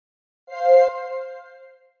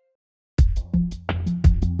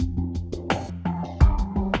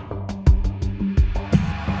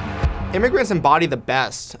Immigrants embody the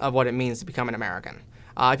best of what it means to become an American.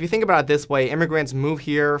 If you think about it this way, immigrants move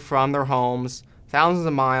here from their homes thousands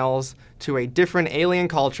of miles to a different alien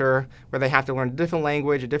culture where they have to learn a different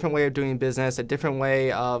language, a different way of doing business, a different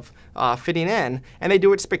way of fitting in, and they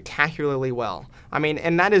do it spectacularly well. I mean,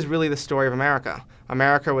 and that is really the story of America.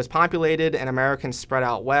 America was populated and Americans spread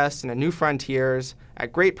out west into new frontiers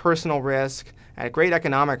at great personal risk, at great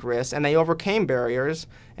economic risk, and they overcame barriers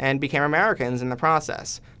and became Americans in the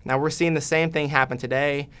process. Now we're seeing the same thing happen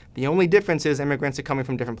today. The only difference is immigrants are coming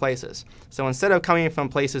from different places. So instead of coming from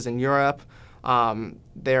places in Europe,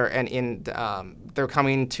 they're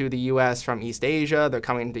coming to the U.S. from East Asia, they're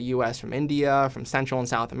coming to the U.S. from India, from Central and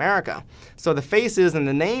South America. So the faces and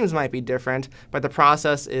the names might be different, but the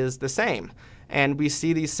process is the same. And we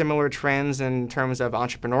see these similar trends in terms of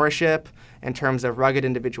entrepreneurship, in terms of rugged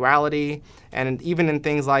individuality, and even in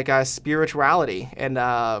things like spirituality and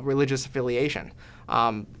religious affiliation.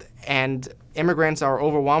 And immigrants are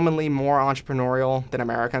overwhelmingly more entrepreneurial than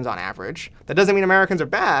Americans on average. That doesn't mean Americans are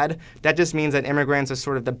bad. That just means that immigrants are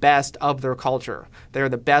sort of the best of their culture. They're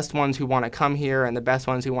the best ones who want to come here and the best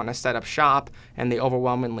ones who want to set up shop, and they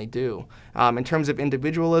overwhelmingly do. In terms of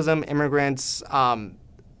individualism, immigrants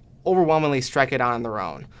overwhelmingly strike it out on their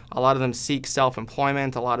own. A lot of them seek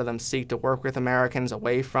self-employment. A lot of them seek to work with Americans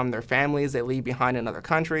away from their families they leave behind in other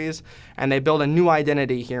countries, and they build a new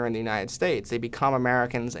identity here in the United States. They become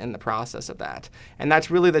Americans in the process of that. And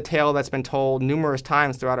that's really the tale that's been told numerous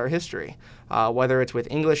times throughout our history, whether it's with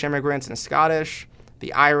English immigrants and Scottish,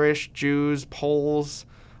 the Irish, Jews, Poles,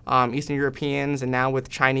 Eastern Europeans, and now with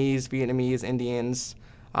Chinese, Vietnamese, Indians,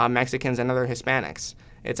 Mexicans, and other Hispanics.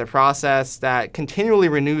 It's a process that continually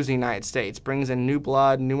renews the United States, brings in new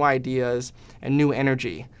blood, new ideas, and new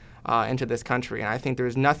energy into this country. And I think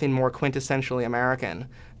there's nothing more quintessentially American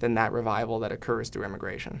than that revival that occurs through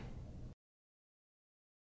immigration.